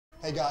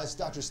Hey guys,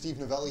 Dr. Steve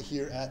Novelli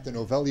here at the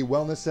Novelli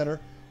Wellness Center.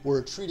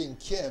 We're treating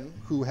Kim,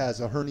 who has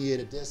a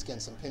herniated disc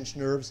and some pinched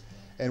nerves.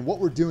 And what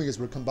we're doing is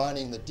we're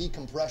combining the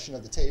decompression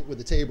of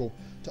the table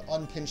to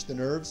unpinch the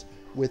nerves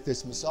with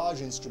this massage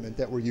instrument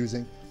that we're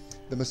using.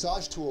 The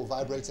massage tool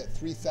vibrates at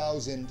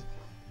 3,000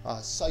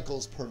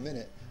 cycles per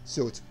minute,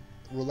 so it's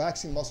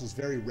relaxing muscles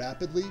very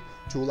rapidly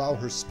to allow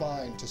her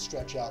spine to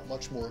stretch out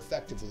much more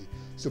effectively.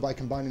 So by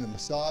combining the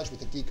massage with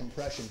the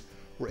decompression,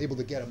 we're able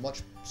to get a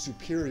much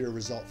superior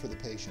result for the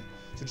patient.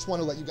 So just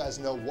want to let you guys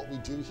know what we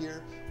do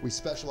here. We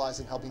specialize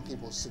in helping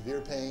people with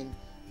severe pain,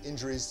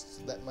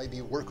 injuries that might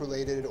be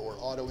work-related or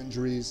auto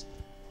injuries,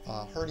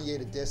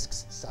 herniated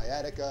discs,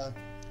 sciatica,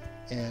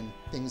 and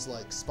things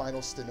like spinal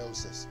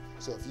stenosis.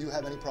 So if you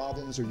have any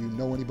problems or you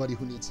know anybody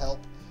who needs help,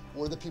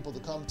 we're the people to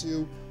come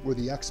to. We're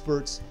the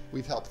experts.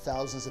 We've helped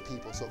thousands of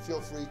people. So feel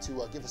free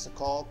to give us a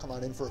call, come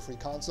on in for a free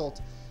consult,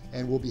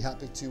 and we'll be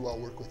happy to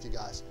work with you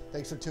guys.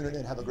 Thanks for tuning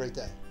in. Have a great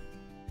day.